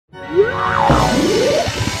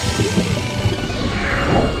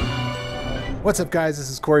What's up guys, this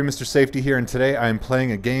is Corey, Mr. Safety here, and today I am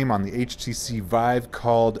playing a game on the HTC Vive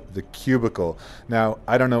called the Cubicle. Now,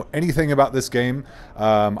 I don't know anything about this game.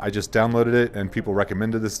 I just downloaded it and people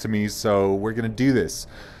recommended this to me, so we're gonna do this.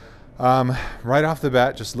 Right off the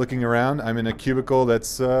bat, just looking around, I'm in a cubicle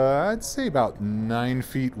that's, I'd say about 9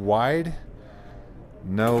 feet wide.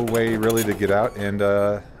 No way really to get out, and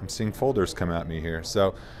I'm seeing folders come at me here.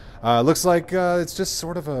 So, looks like it's just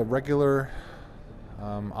sort of a regular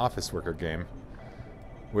office worker game,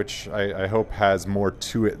 which I hope has more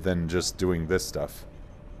to it than just doing this stuff.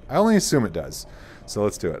 I only assume it does. So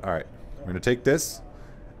let's do it. Alright, I'm going to take this,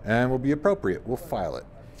 and we'll be appropriate. We'll file it.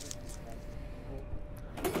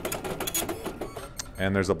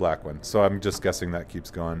 And there's a black one, so I'm just guessing that keeps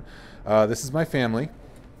going. This is my family.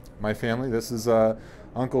 This is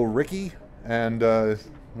Uncle Ricky, and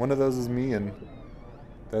one of those is me, and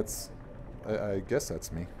that's, I guess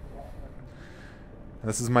that's me.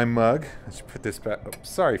 This is my mug. I should put this back. Oh,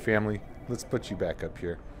 sorry, family. Let's put you back up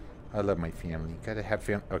here. I love my family. Gotta have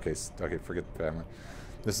family. Okay, okay, forget the family.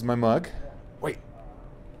 This is my mug. Wait.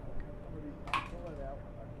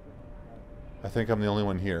 I think I'm the only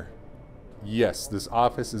one here. Yes, this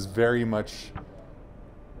office is very much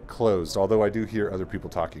closed, although I do hear other people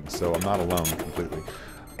talking, so I'm not alone completely.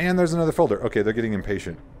 And there's another folder. Okay, they're getting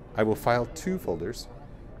impatient. I will file 2 folders.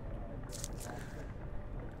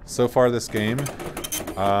 So far this game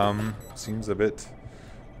seems a bit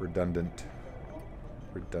redundant.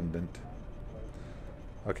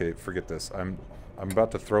 Okay, forget this. I'm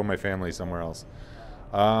about to throw my family somewhere else.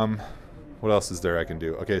 What else is there I can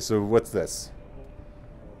do? Okay, so what's this?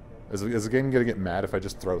 Is the game gonna get mad if I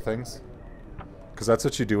just throw things? Because that's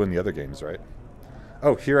what you do in the other games, right?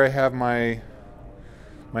 Oh, here I have my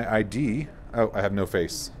ID. Oh, I have no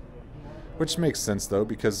face. Which makes sense though,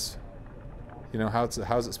 because you know, how is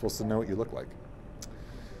it supposed to know what you look like?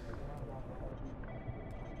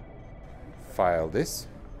 File this.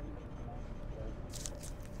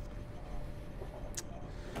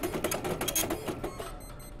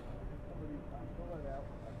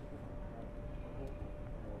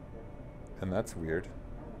 And that's weird.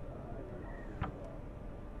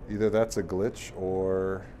 Either that's a glitch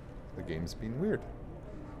or the game's being weird.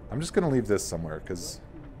 I'm just going to leave this somewhere because...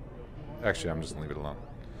 Actually, I'm just going to leave it alone.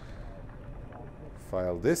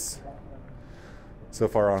 File this. So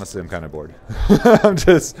far, honestly, I'm kind of bored. I'm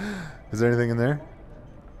just... Is there anything in there?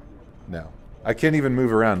 No. I can't even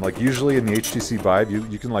move around. Like, usually in the HTC Vive,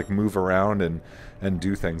 you can, like, move around and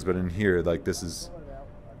do things. But in here, like, this is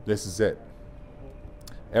it.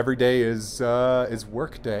 Every day is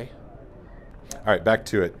work day. Alright, back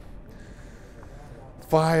to it.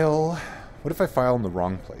 File. What if I file in the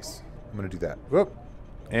wrong place? I'm going to do that. Whoop.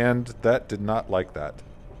 And that did not like that.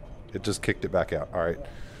 It just kicked it back out. Alright.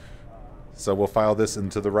 So we'll file this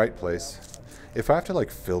into the right place. If I have to, like,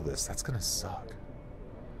 fill this, that's gonna suck.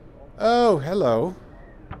 Oh, hello.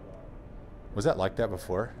 Was that like that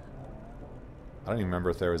before? I don't even remember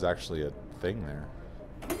if there was actually a thing there.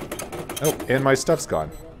 Oh, and my stuff's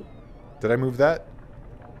gone. Did I move that?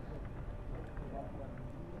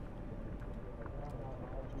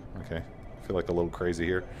 Okay. I feel like a little crazy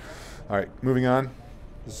here. Alright, moving on.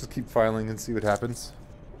 Let's just keep filing and see what happens.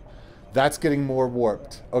 That's getting more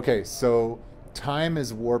warped. Okay, so time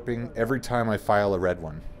is warping every time I file a red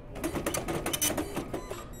one.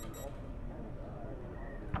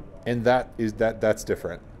 And that's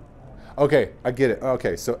different. Okay, I get it.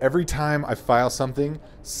 Okay, so every time I file something,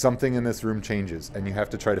 something in this room changes, and you have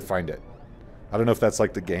to try to find it. I don't know if that's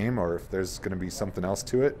like the game or if there's going to be something else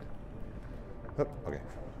to it. Oh, okay.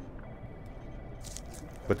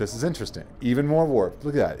 But this is interesting. Even more warped.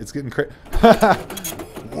 Look at that. It's getting crazy.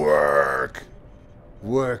 Work!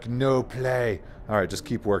 Work, no play. Alright, just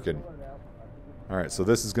keep working. Alright, so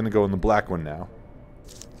this is going to go in the black one now.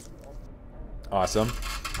 Awesome.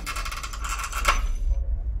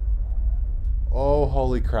 Oh,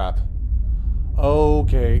 holy crap.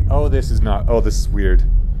 Okay. Oh, this is not... Oh, this is weird.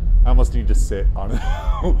 I almost need to sit on it.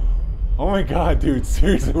 Oh my god, dude.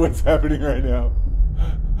 Seriously, what's happening right now?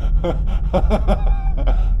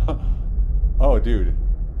 Oh, dude.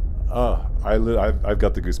 I've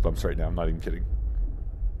got the goosebumps right now. I'm not even kidding.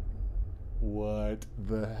 What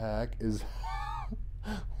the heck is...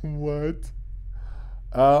 What?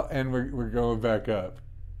 Oh, and we're going back up.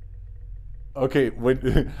 Okay,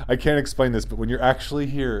 when, I can't explain this, but when you're actually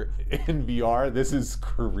here in VR, this is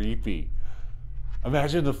creepy.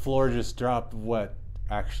 Imagine the floor just dropped, what?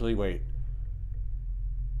 Actually, wait.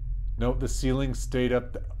 Nope, the ceiling stayed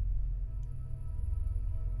up.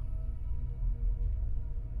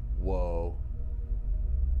 Whoa.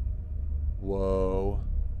 Whoa.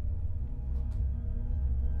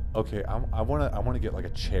 Okay, I wanna get like a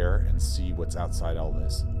chair and see what's outside all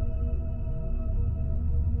this.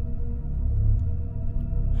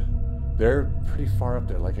 They're pretty far up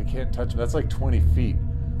there. Like I can't touch them. That's like 20 feet.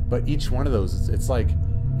 But each one of those, it's like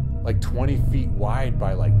 20 feet wide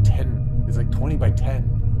by like 10. It's like 20 by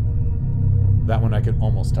 10. That one I could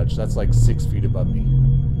almost touch. That's like 6 feet above me.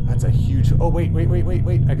 That's a huge. Oh wait.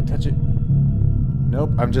 I can touch it.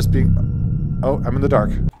 Nope. I'm just being. Oh, I'm in the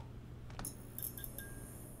dark.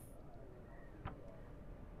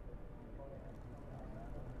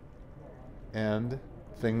 And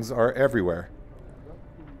things are everywhere.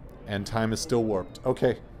 And time is still warped.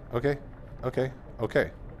 Okay.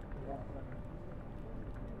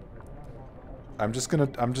 I'm just gonna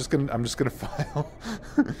file.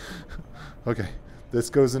 Okay. This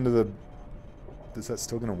goes into the. Is that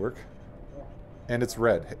still gonna work? And it's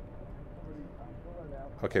red.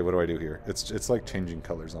 Okay, what do I do here? It's like changing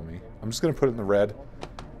colors on me. I'm just gonna put it in the red.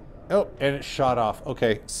 Oh, and it shot off.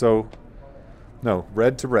 Okay, so no,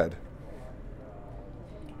 red to red.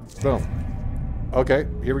 Boom. Okay,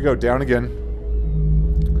 here we go. Down again.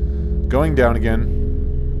 Going down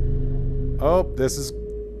again. Oh, this is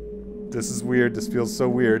weird. This feels so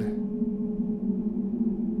weird.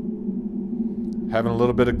 Having a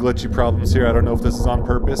little bit of glitchy problems here. I don't know if this is on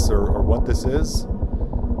purpose or what this is.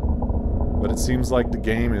 But it seems like the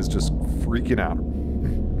game is just freaking out.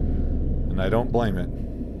 And I don't blame it.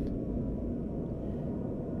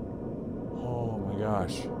 Oh my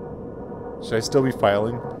gosh. Should I still be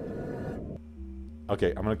filing?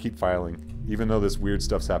 Okay, I'm gonna keep filing. Even though this weird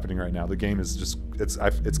stuff's happening right now. The game is just, it's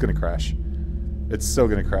gonna crash. It's so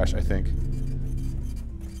gonna crash, I think.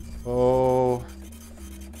 Oh.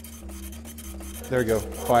 There we go,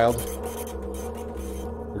 filed.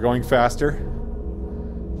 We're going faster.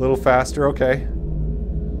 A little faster, okay.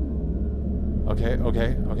 Okay.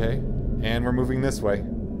 And we're moving this way.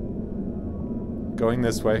 Going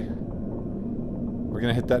this way. We're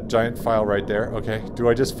gonna hit that giant file right there. Okay, do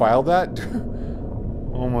I just file that?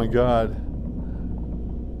 Oh my god.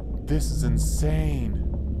 This is insane.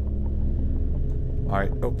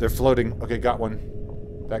 Alright, oh, they're floating. Okay, got one.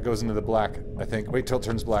 That goes into the black, I think. Wait till it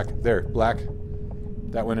turns black. There, black.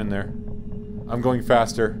 That went in there. I'm going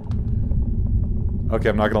faster. Okay,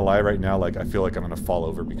 I'm not gonna lie right now, like, I feel like I'm gonna fall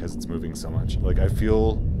over because it's moving so much. Like, I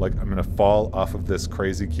feel like I'm gonna fall off of this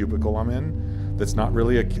crazy cubicle I'm in. That's not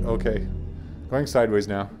really a... Okay. Going sideways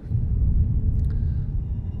now.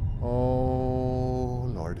 Oh,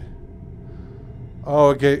 Lord. Oh,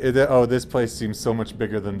 okay. Oh, this place seems so much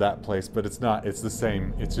bigger than that place, but it's not. It's the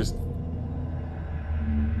same. It's just...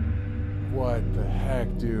 What the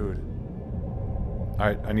heck, dude?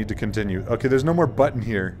 Alright, I need to continue. Okay, there's no more button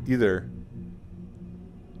here, either.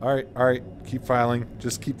 Alright. Keep filing.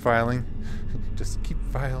 Just keep filing. Just keep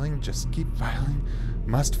filing. Just keep filing.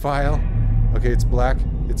 Must file. Okay, it's black.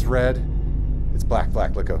 It's red. It's black.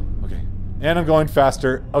 Let go. Okay. And I'm going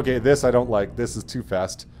faster. Okay, this I don't like. This is too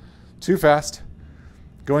fast. Too fast.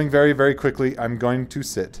 Going very, very quickly. I'm going to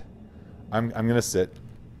sit. I'm gonna sit.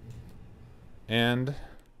 And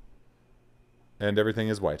everything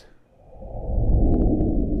is white.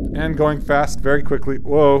 And going fast, very quickly.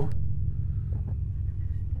 Whoa.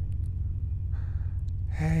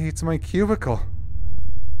 Hey, it's my cubicle.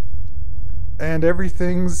 And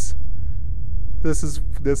everything's... This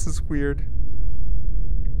is weird.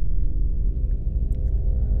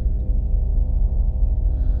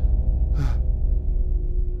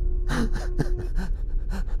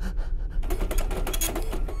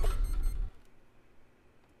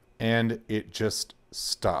 And it just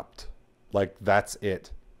stopped. Like, that's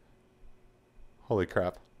it. Holy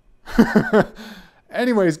crap.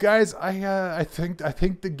 Anyways, guys, I think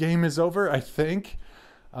the game is over. I think.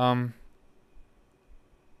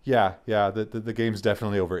 Yeah, the game's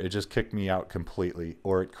definitely over. It just kicked me out completely,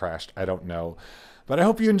 or it crashed. I don't know. But I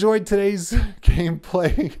hope you enjoyed today's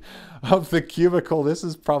gameplay of the Cubicle. This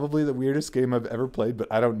is probably the weirdest game I've ever played, but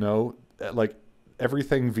I don't know. Like,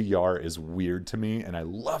 everything VR is weird to me, and I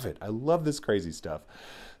love it. I love this crazy stuff.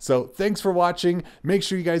 So thanks for watching. Make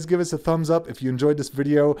sure you guys give us a thumbs up if you enjoyed this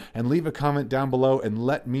video, and leave a comment down below and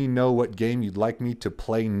let me know what game you'd like me to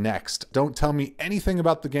play next. Don't tell me anything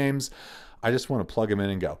about the games. I just want to plug them in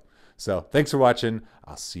and go. So thanks for watching.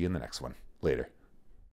 I'll see you in the next one. Later.